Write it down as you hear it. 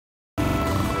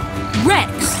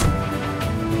Rex.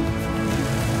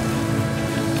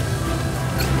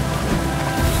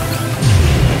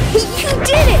 You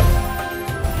did it!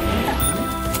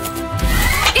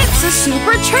 It's a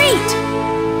super treat!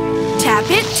 Tap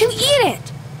it to eat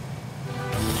it!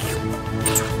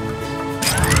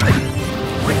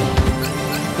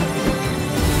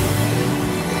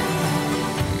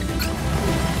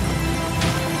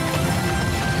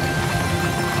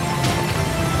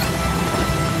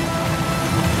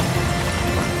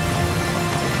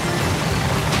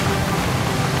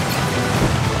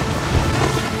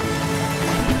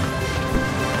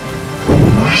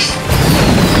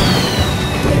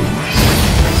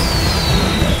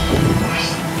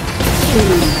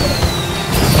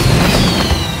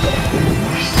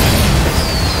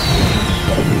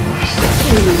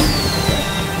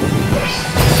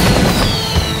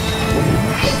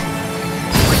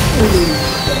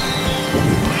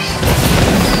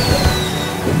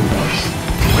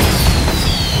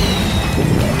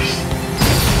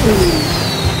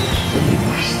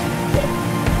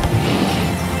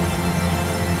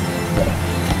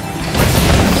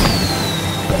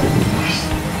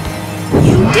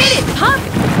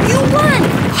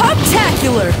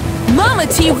 Mama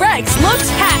T-Rex looks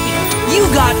happy! You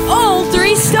got all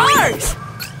 3 stars!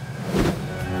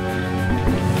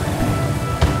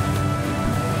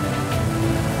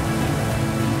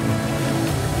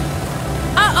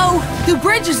 Uh-oh! The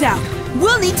bridge is out!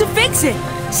 We'll need to fix it!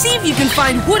 See if you can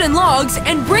find wooden logs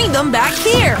and bring them back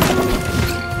here!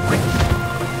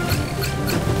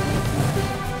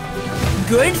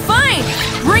 Good find!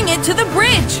 Bring it to the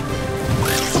bridge!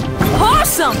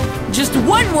 Awesome! Just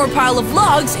 1 more pile of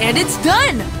logs and it's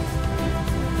done!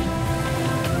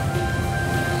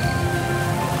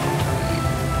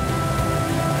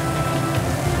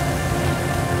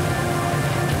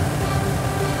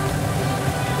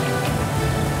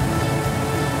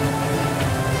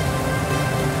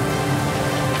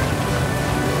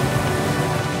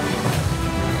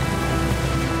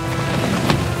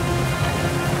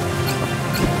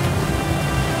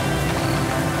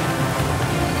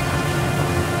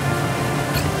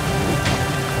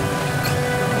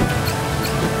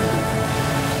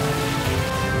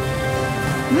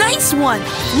 Nice one!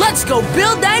 Let's go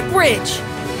build that bridge!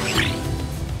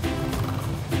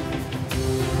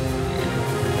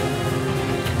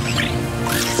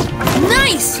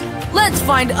 Nice! Let's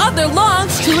find other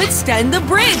logs to extend the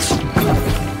bridge!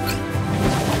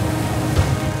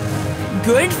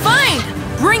 Good find!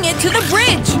 Bring it to the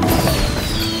bridge!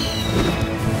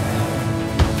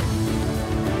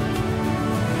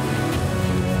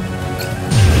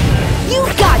 You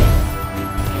got it!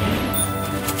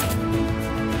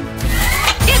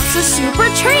 It's a super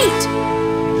treat!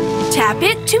 Tap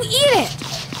it to eat it!